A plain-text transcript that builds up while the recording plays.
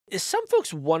Some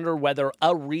folks wonder whether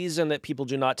a reason that people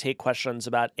do not take questions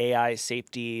about AI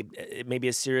safety maybe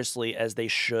as seriously as they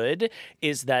should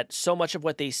is that so much of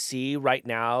what they see right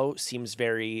now seems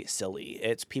very silly.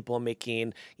 It's people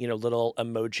making, little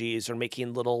emojis or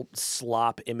making little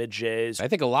slop images. I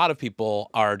think a lot of people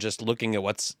are just looking at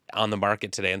what's on the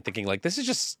market today and thinking like, this is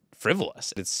just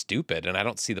frivolous. It's stupid, and I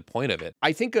don't see the point of it.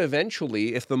 I think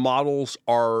eventually, if the models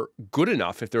are good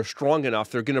enough, if they're strong enough,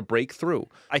 they're going to break through.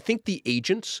 I think the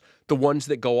agents, the ones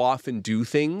that go off and do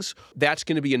things, that's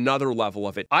going to be another level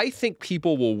of it. I think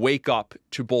people will wake up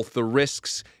to both the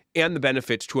risks and the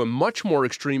benefits to a much more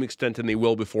extreme extent than they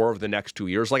will before over the next 2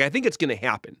 years. Like, I think it's going to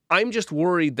happen. I'm just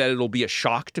worried that it'll be a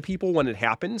shock to people when it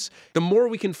happens. The more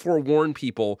we can forewarn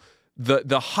people,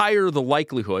 the higher the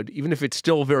likelihood, even if it's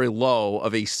still very low,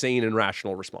 of a sane and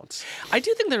rational response. I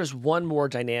do think there's one more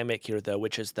dynamic here, though,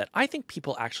 which is that I think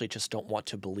people actually just don't want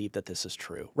to believe that this is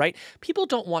true, right? People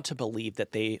don't want to believe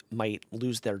that they might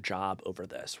lose their job over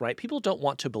this, right? People don't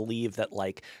want to believe that,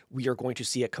 we are going to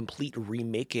see a complete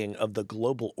remaking of the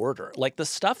global order. Like, the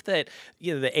stuff that,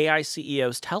 the AI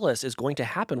CEOs tell us is going to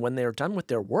happen when they're done with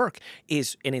their work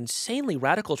is an insanely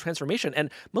radical transformation. And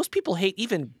most people hate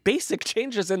even basic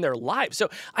changes in their lives. So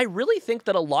I really think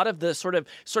that a lot of the sort of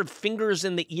fingers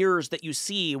in the ears that you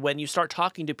see when you start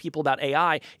talking to people about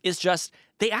AI is just,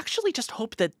 they actually just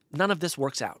hope that none of this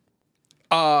works out.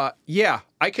 Yeah,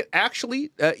 I could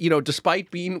actually,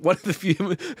 despite being one of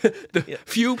the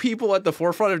few people at the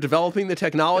forefront of developing the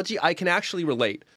technology, I can actually relate.